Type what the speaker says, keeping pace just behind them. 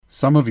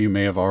Some of you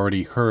may have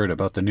already heard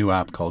about the new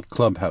app called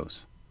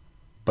Clubhouse,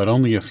 but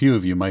only a few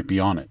of you might be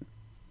on it.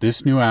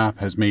 This new app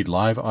has made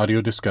live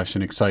audio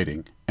discussion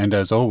exciting, and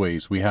as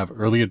always, we have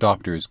early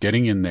adopters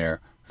getting in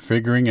there,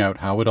 figuring out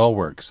how it all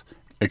works,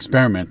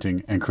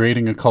 experimenting, and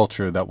creating a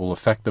culture that will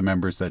affect the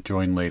members that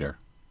join later.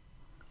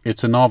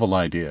 It's a novel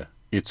idea,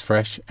 it's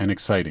fresh and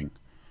exciting,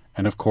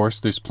 and of course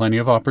there's plenty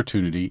of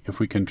opportunity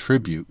if we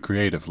contribute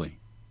creatively.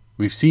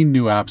 We've seen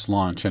new apps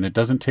launch, and it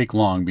doesn't take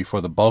long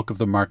before the bulk of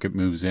the market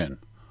moves in.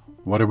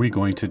 What are we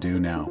going to do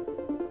now?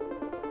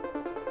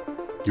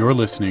 You're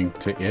listening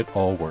to It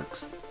All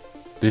Works.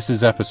 This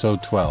is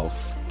episode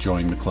 12,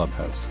 Join the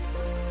Clubhouse.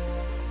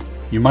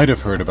 You might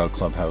have heard about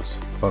Clubhouse,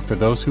 but for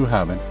those who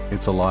haven't,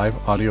 it's a live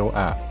audio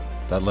app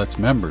that lets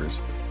members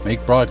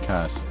make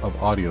broadcasts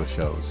of audio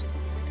shows.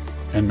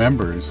 And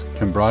members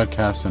can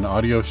broadcast an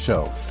audio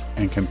show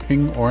and can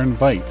ping or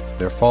invite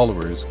their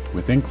followers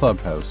within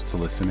Clubhouse to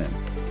listen in.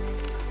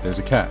 There's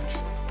a catch.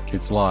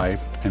 It's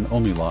live and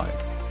only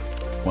live.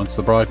 Once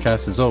the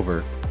broadcast is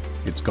over,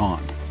 it's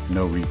gone.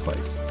 No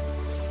replays.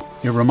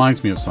 It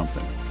reminds me of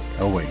something.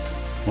 Oh wait,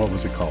 what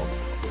was it called?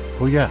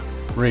 Oh yeah,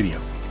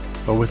 radio.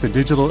 But with the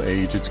digital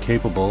age, it's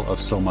capable of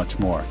so much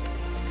more,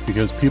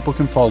 because people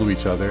can follow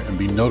each other and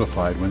be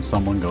notified when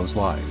someone goes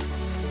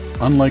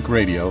live. Unlike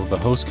radio, the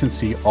host can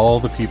see all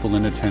the people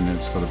in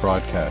attendance for the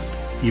broadcast.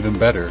 Even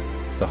better,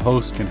 the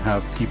host can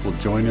have people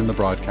join in the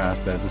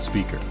broadcast as a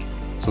speaker.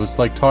 So it's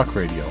like talk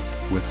radio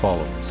with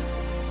followers.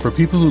 For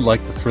people who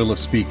like the thrill of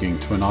speaking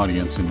to an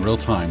audience in real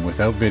time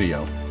without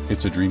video,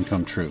 it's a dream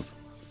come true.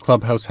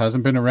 Clubhouse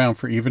hasn't been around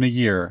for even a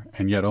year,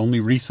 and yet only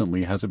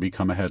recently has it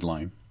become a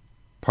headline.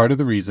 Part of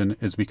the reason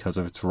is because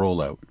of its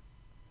rollout.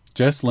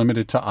 Just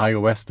limited to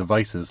iOS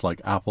devices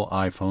like Apple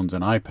iPhones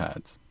and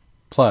iPads.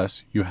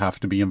 Plus, you have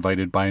to be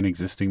invited by an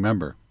existing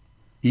member.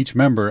 Each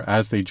member,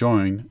 as they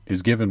join,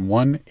 is given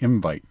one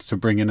invite to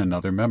bring in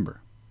another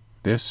member.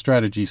 This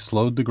strategy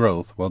slowed the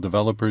growth while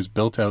developers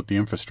built out the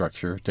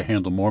infrastructure to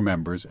handle more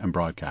members and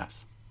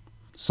broadcasts.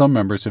 Some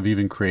members have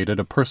even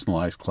created a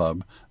personalized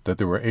club that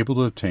they were able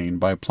to obtain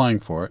by applying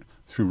for it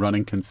through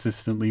running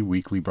consistently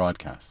weekly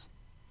broadcasts.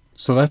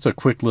 So that's a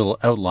quick little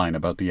outline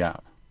about the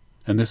app.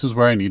 And this is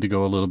where I need to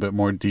go a little bit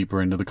more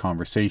deeper into the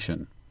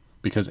conversation,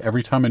 because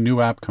every time a new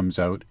app comes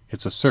out,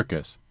 it's a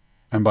circus.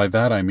 And by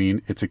that I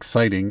mean it's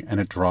exciting and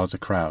it draws a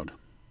crowd.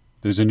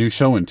 There's a new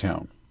show in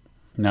town.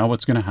 Now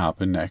what's going to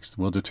happen next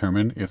will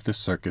determine if this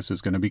circus is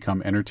going to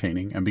become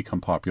entertaining and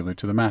become popular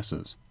to the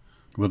masses.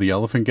 Will the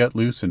elephant get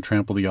loose and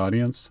trample the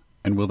audience?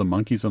 And will the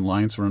monkeys and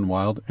lions run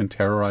wild and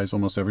terrorize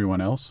almost everyone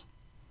else?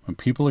 When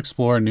people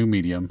explore a new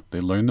medium,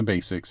 they learn the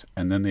basics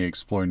and then they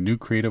explore new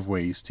creative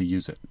ways to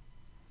use it.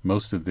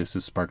 Most of this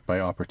is sparked by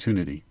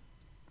opportunity.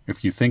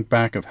 If you think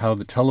back of how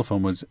the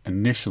telephone was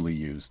initially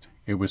used,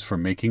 it was for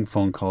making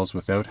phone calls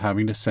without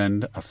having to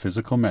send a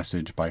physical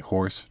message by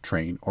horse,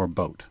 train, or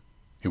boat.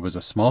 It was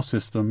a small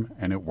system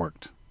and it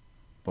worked.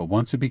 But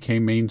once it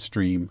became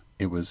mainstream,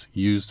 it was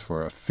used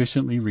for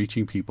efficiently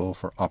reaching people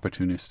for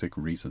opportunistic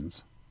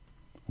reasons.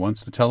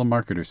 Once the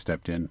telemarketer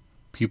stepped in,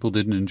 people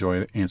didn't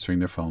enjoy answering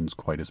their phones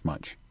quite as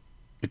much.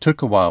 It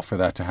took a while for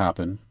that to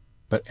happen,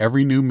 but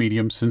every new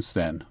medium since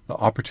then, the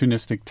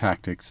opportunistic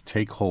tactics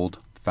take hold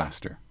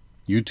faster.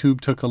 YouTube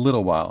took a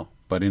little while,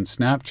 but in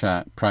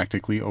Snapchat,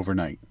 practically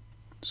overnight.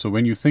 So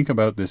when you think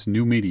about this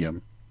new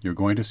medium, you're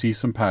going to see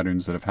some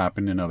patterns that have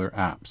happened in other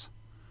apps.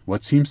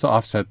 What seems to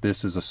offset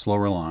this is a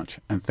slower launch,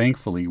 and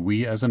thankfully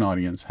we as an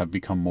audience have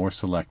become more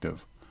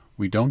selective.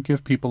 We don't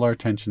give people our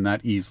attention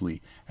that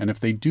easily, and if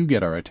they do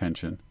get our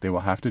attention, they will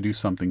have to do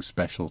something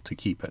special to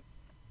keep it.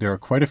 There are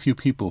quite a few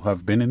people who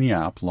have been in the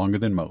app longer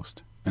than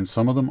most, and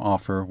some of them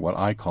offer what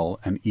I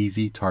call an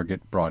easy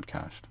target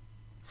broadcast.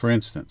 For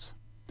instance,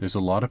 there's a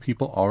lot of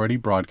people already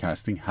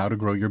broadcasting how to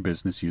grow your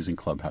business using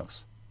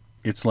Clubhouse.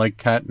 It's like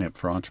catnip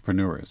for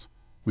entrepreneurs.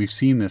 We've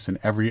seen this in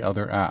every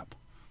other app.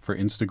 For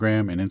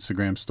Instagram and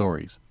Instagram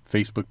stories,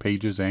 Facebook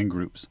pages and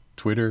groups,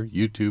 Twitter,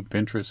 YouTube,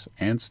 Pinterest,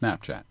 and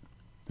Snapchat.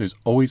 There's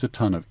always a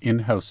ton of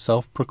in-house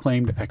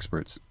self-proclaimed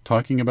experts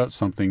talking about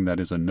something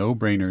that is a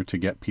no-brainer to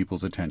get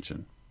people's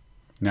attention.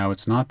 Now,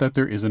 it's not that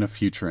there isn't a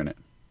future in it,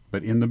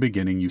 but in the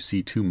beginning you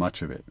see too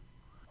much of it.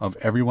 Of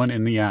everyone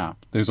in the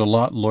app, there's a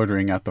lot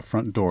loitering at the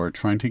front door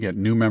trying to get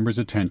new members'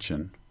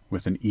 attention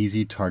with an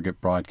easy target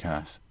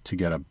broadcast to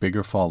get a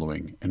bigger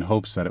following in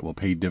hopes that it will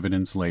pay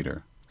dividends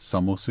later.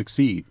 Some will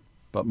succeed,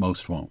 but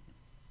most won't.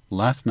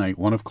 Last night,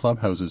 one of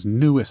Clubhouse's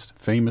newest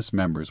famous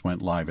members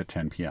went live at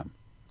 10 p.m.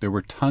 There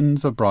were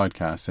tons of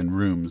broadcasts and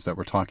rooms that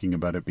were talking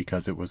about it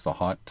because it was the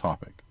hot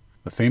topic.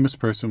 The famous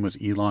person was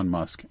Elon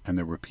Musk, and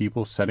there were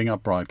people setting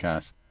up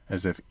broadcasts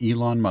as if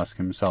Elon Musk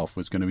himself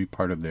was going to be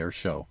part of their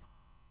show,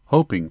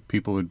 hoping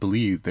people would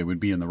believe they would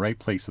be in the right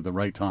place at the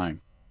right time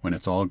when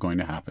it's all going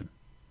to happen.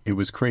 It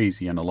was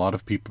crazy, and a lot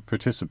of people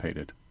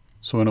participated.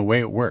 So in a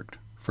way it worked.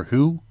 For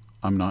who?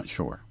 I'm not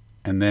sure.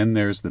 And then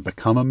there's the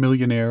become a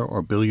millionaire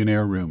or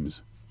billionaire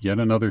rooms, yet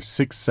another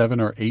 6, 7,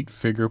 or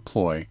 8-figure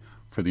ploy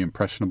for the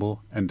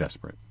impressionable and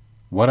desperate.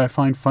 What I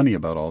find funny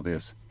about all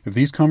this If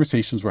these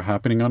conversations were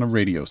happening on a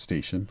radio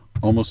station,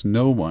 almost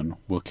no one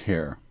will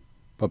care.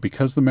 But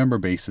because the member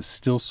base is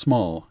still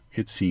small,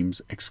 it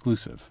seems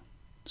exclusive.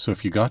 So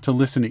if you got to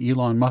listen to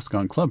Elon Musk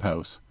on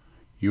Clubhouse,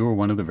 you are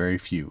one of the very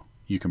few.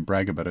 You can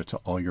brag about it to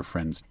all your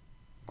friends.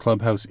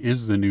 Clubhouse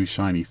is the new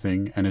shiny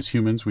thing, and as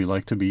humans we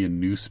like to be in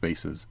new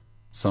spaces.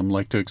 Some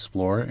like to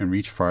explore and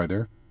reach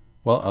farther,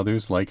 while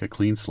others like a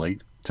clean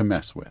slate to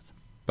mess with.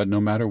 But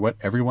no matter what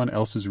everyone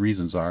else's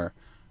reasons are,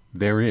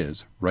 there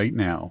is, right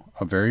now,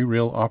 a very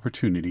real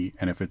opportunity,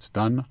 and if it's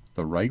done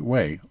the right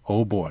way,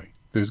 oh boy,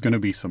 there's going to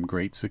be some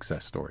great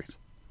success stories.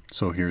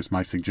 So here's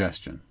my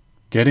suggestion.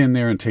 Get in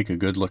there and take a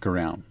good look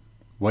around.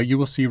 What you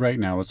will see right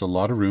now is a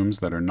lot of rooms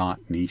that are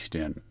not niched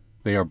in.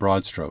 They are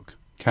broad stroke,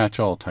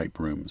 catch-all type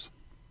rooms.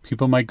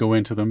 People might go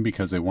into them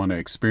because they want to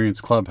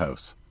experience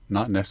Clubhouse,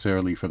 not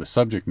necessarily for the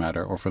subject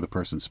matter or for the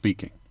person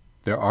speaking.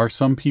 There are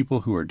some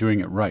people who are doing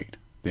it right.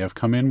 They have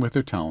come in with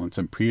their talents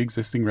and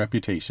pre-existing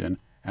reputation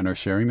and are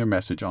sharing their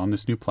message on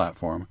this new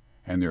platform,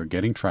 and they are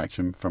getting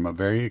traction from a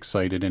very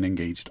excited and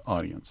engaged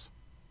audience.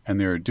 And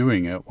they are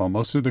doing it while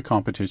most of the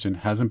competition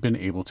hasn't been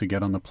able to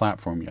get on the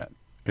platform yet.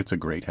 It's a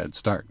great head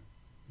start.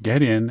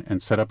 Get in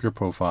and set up your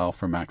profile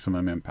for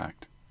maximum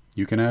impact.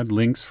 You can add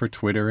links for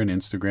Twitter and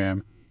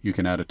Instagram. You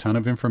can add a ton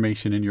of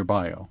information in your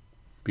bio.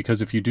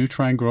 Because if you do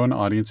try and grow an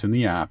audience in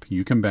the app,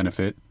 you can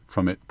benefit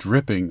from it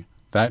dripping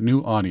that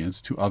new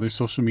audience to other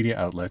social media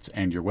outlets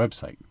and your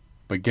website.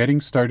 But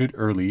getting started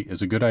early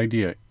is a good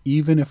idea,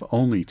 even if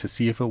only to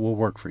see if it will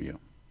work for you.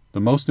 The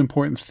most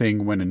important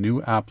thing when a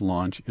new app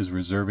launch is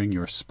reserving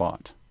your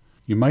spot.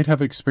 You might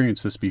have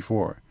experienced this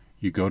before.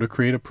 You go to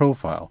create a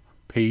profile,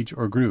 page,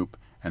 or group,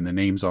 and the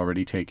name's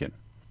already taken.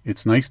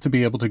 It's nice to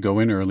be able to go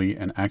in early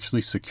and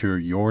actually secure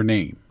your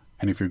name.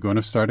 And if you're going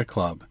to start a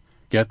club,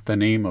 get the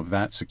name of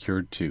that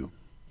secured too.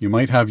 You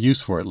might have use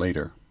for it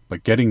later,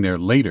 but getting there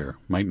later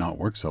might not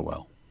work so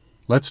well.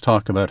 Let's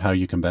talk about how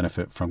you can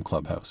benefit from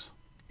Clubhouse.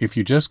 If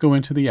you just go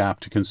into the app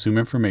to consume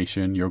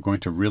information, you're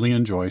going to really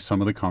enjoy some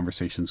of the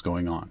conversations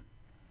going on.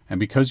 And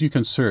because you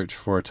can search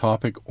for a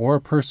topic or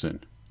a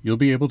person, you'll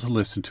be able to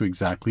listen to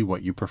exactly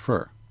what you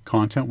prefer.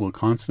 Content will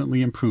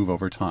constantly improve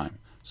over time,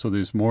 so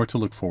there's more to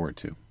look forward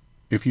to.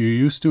 If you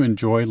used to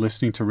enjoy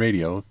listening to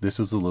radio, this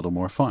is a little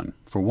more fun.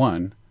 For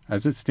one,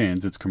 as it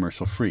stands, it's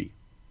commercial free.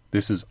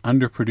 This is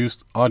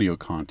underproduced audio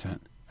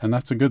content, and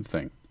that's a good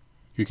thing.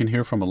 You can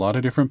hear from a lot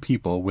of different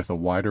people with a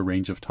wider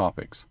range of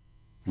topics.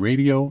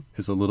 Radio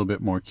is a little bit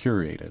more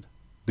curated.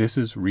 This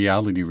is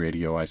reality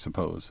radio, I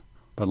suppose.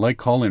 But like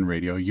call-in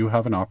radio, you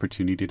have an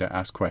opportunity to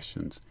ask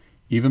questions.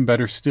 Even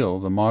better still,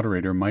 the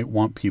moderator might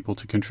want people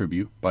to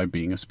contribute by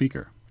being a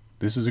speaker.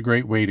 This is a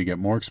great way to get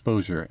more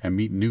exposure and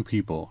meet new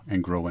people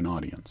and grow an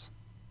audience.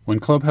 When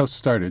Clubhouse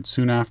started,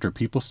 soon after,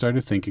 people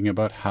started thinking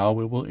about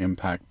how it will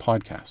impact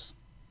podcasts.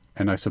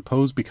 And I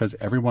suppose because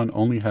everyone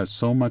only has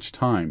so much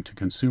time to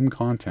consume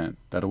content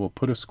that it will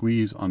put a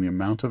squeeze on the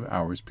amount of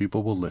hours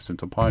people will listen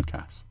to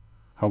podcasts.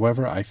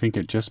 However, I think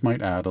it just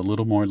might add a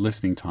little more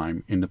listening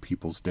time into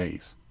people's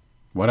days.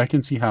 What I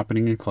can see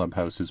happening in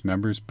Clubhouse is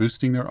members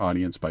boosting their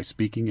audience by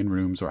speaking in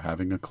rooms or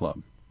having a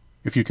club.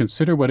 If you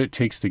consider what it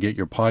takes to get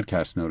your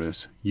podcast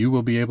notice, you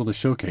will be able to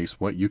showcase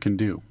what you can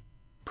do.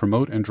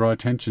 Promote and draw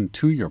attention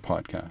to your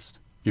podcast.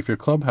 If your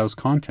Clubhouse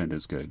content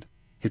is good,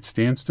 it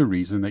stands to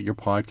reason that your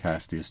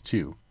podcast is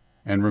too.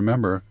 And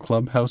remember,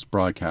 Clubhouse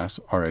broadcasts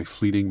are a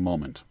fleeting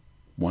moment.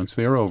 Once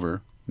they are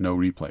over, no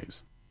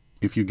replays.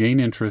 If you gain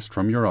interest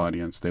from your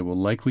audience, they will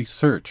likely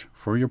search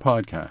for your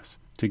podcast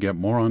to get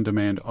more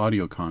on-demand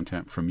audio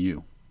content from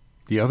you.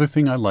 The other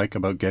thing I like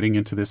about getting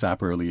into this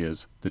app early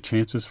is the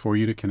chances for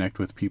you to connect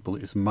with people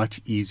is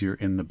much easier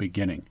in the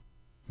beginning.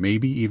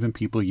 Maybe even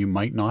people you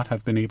might not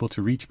have been able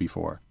to reach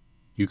before.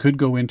 You could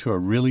go into a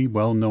really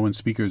well-known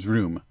speaker's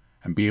room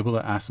and be able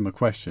to ask them a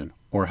question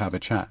or have a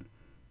chat.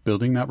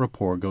 Building that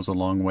rapport goes a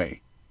long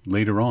way.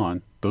 Later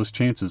on, those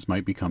chances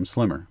might become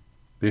slimmer.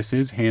 This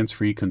is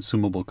hands-free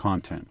consumable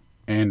content,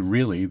 and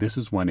really this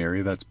is one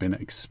area that's been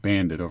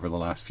expanded over the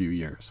last few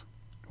years.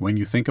 When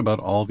you think about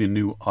all the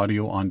new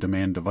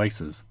audio-on-demand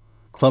devices,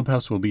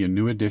 Clubhouse will be a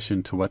new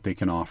addition to what they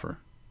can offer.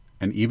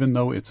 And even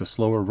though it's a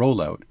slower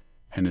rollout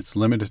and it's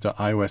limited to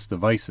iOS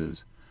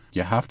devices,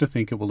 you have to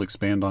think it will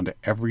expand onto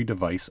every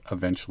device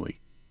eventually.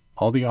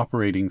 All the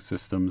operating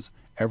systems,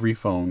 every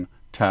phone,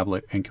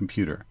 tablet, and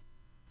computer.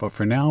 But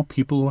for now,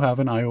 people who have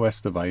an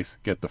iOS device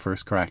get the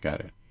first crack at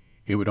it.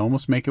 It would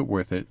almost make it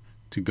worth it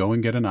to go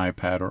and get an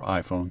iPad or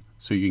iPhone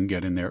so you can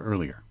get in there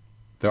earlier.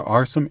 There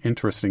are some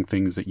interesting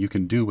things that you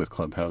can do with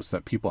Clubhouse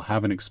that people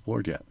haven't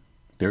explored yet.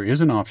 There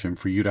is an option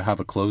for you to have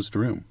a closed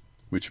room,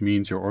 which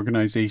means your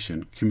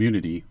organization,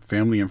 community,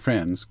 family, and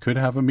friends could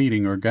have a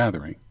meeting or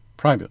gathering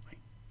privately.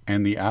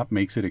 And the app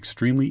makes it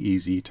extremely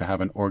easy to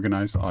have an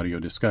organized audio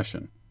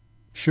discussion.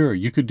 Sure,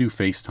 you could do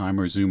FaceTime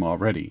or Zoom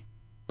already,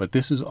 but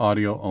this is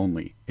audio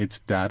only. It's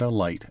data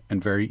light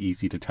and very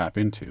easy to tap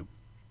into.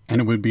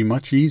 And it would be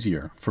much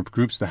easier for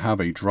groups to have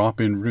a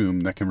drop-in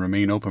room that can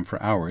remain open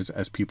for hours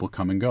as people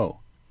come and go.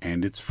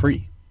 And it's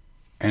free.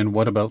 And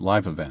what about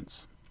live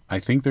events? I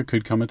think there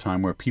could come a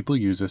time where people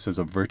use this as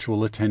a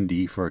virtual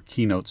attendee for a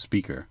keynote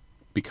speaker.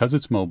 Because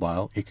it's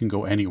mobile, it can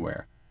go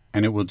anywhere,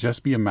 and it will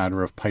just be a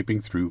matter of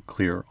piping through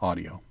clear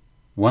audio.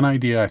 One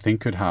idea I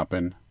think could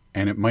happen,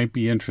 and it might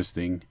be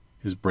interesting,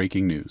 is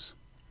breaking news.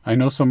 I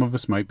know some of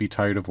us might be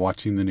tired of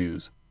watching the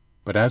news,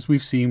 but as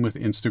we've seen with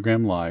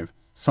Instagram Live,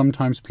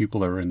 sometimes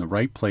people are in the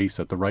right place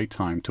at the right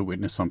time to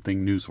witness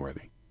something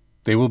newsworthy.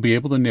 They will be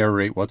able to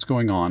narrate what's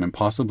going on and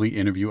possibly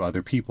interview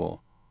other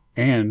people,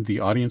 and the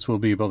audience will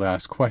be able to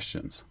ask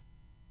questions.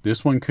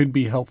 This one could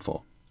be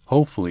helpful.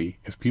 Hopefully,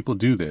 if people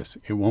do this,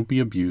 it won't be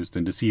abused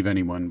and deceive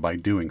anyone by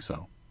doing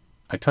so.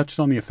 I touched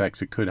on the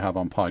effects it could have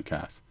on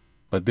podcasts,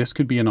 but this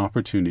could be an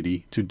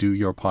opportunity to do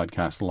your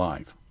podcast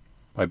live.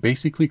 By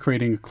basically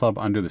creating a club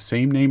under the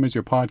same name as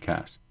your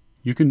podcast,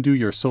 you can do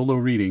your solo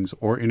readings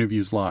or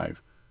interviews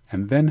live,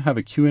 and then have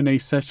a Q&A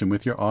session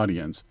with your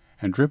audience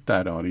and drip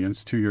that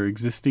audience to your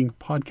existing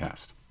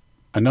podcast.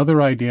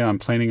 Another idea I'm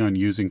planning on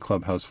using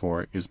Clubhouse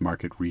for is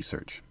market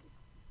research.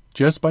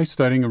 Just by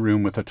starting a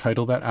room with a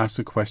title that asks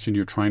a question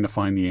you're trying to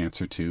find the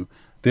answer to,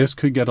 this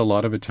could get a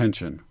lot of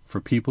attention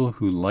for people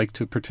who like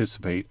to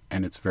participate,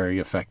 and it's very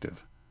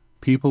effective.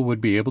 People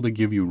would be able to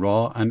give you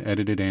raw,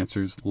 unedited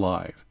answers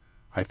live.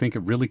 I think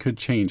it really could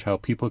change how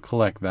people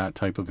collect that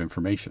type of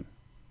information.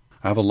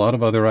 I have a lot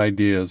of other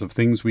ideas of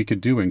things we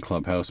could do in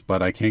Clubhouse,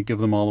 but I can't give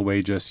them all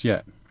away just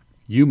yet.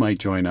 You might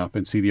join up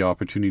and see the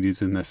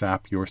opportunities in this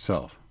app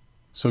yourself.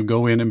 So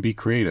go in and be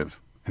creative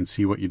and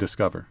see what you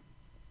discover.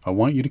 I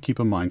want you to keep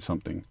in mind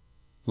something.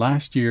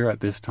 Last year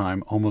at this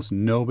time, almost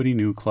nobody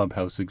knew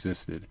Clubhouse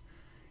existed.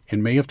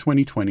 In May of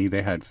 2020,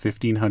 they had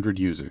 1,500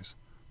 users.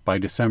 By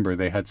December,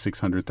 they had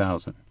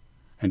 600,000.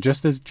 And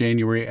just as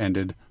January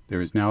ended,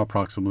 there is now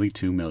approximately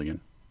 2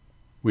 million.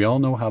 We all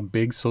know how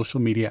big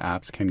social media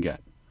apps can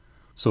get.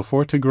 So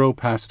for it to grow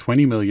past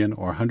 20 million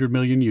or 100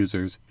 million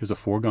users is a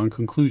foregone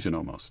conclusion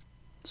almost.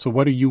 So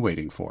what are you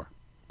waiting for?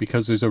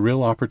 Because there's a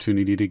real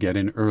opportunity to get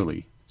in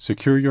early.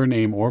 Secure your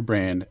name or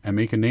brand and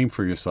make a name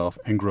for yourself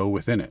and grow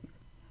within it.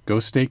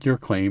 Go stake your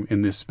claim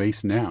in this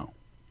space now.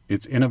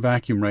 It's in a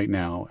vacuum right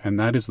now, and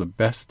that is the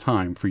best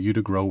time for you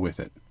to grow with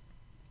it.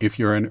 If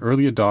you're an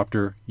early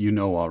adopter, you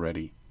know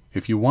already.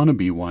 If you want to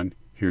be one,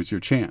 here's your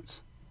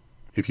chance.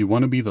 If you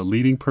want to be the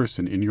leading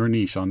person in your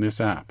niche on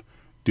this app,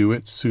 do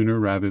it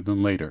sooner rather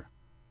than later.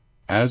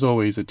 As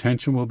always,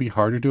 attention will be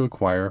harder to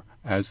acquire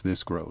as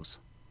this grows.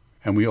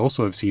 And we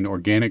also have seen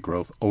organic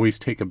growth always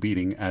take a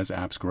beating as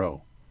apps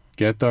grow.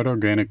 Get that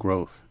organic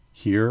growth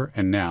here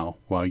and now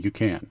while you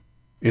can.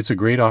 It's a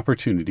great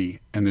opportunity,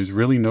 and there's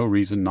really no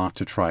reason not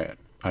to try it.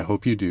 I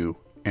hope you do,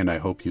 and I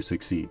hope you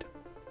succeed.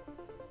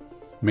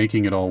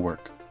 Making it all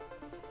work.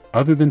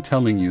 Other than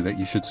telling you that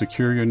you should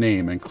secure your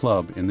name and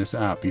club in this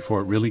app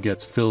before it really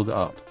gets filled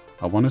up,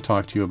 I want to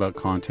talk to you about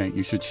content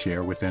you should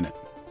share within it.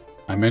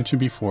 I mentioned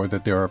before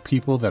that there are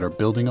people that are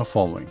building a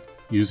following,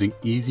 using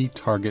easy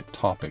target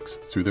topics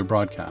through their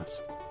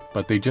broadcasts,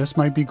 but they just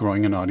might be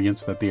growing an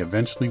audience that they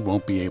eventually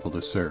won't be able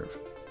to serve.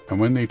 And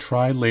when they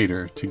try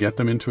later to get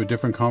them into a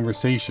different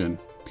conversation,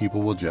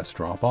 people will just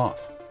drop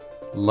off.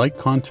 Like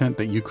content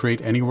that you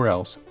create anywhere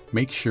else,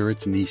 make sure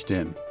it's niched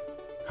in.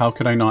 How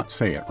could I not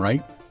say it,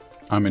 right?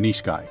 I'm a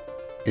niche guy.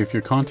 If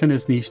your content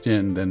is niched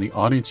in, then the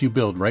audience you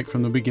build right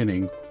from the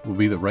beginning will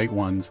be the right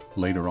ones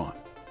later on.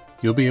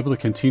 You'll be able to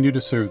continue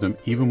to serve them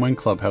even when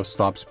Clubhouse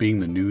stops being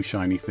the new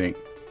shiny thing.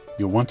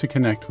 You'll want to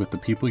connect with the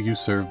people you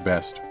serve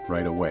best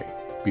right away,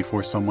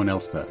 before someone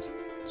else does.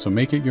 So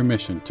make it your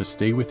mission to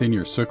stay within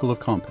your circle of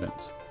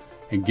competence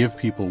and give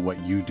people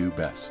what you do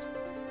best.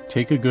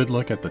 Take a good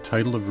look at the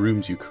title of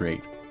rooms you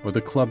create or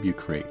the club you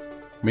create.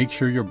 Make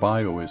sure your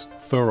bio is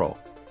thorough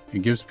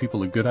and gives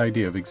people a good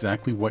idea of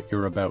exactly what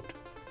you're about.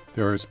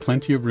 There is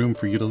plenty of room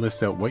for you to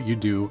list out what you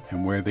do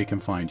and where they can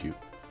find you.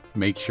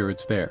 Make sure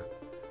it's there.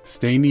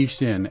 Stay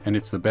niched in, and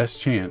it's the best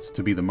chance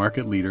to be the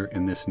market leader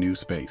in this new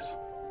space.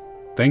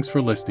 Thanks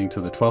for listening to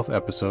the 12th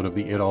episode of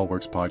the It All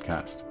Works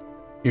podcast.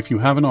 If you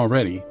haven't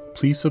already,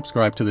 please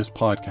subscribe to this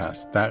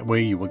podcast. That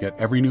way you will get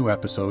every new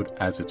episode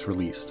as it's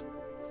released.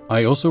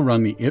 I also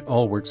run the It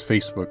All Works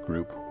Facebook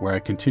group, where I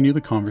continue the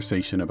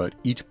conversation about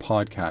each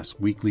podcast's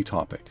weekly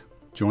topic.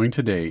 Join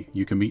today.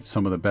 You can meet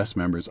some of the best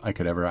members I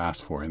could ever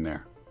ask for in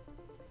there.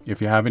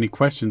 If you have any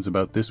questions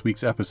about this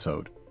week's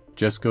episode,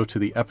 just go to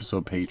the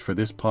episode page for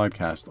this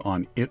podcast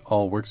on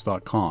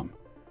itallworks.com,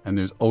 and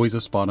there's always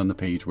a spot on the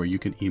page where you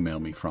can email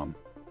me from.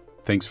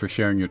 Thanks for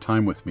sharing your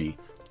time with me.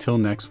 Till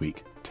next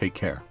week, take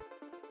care.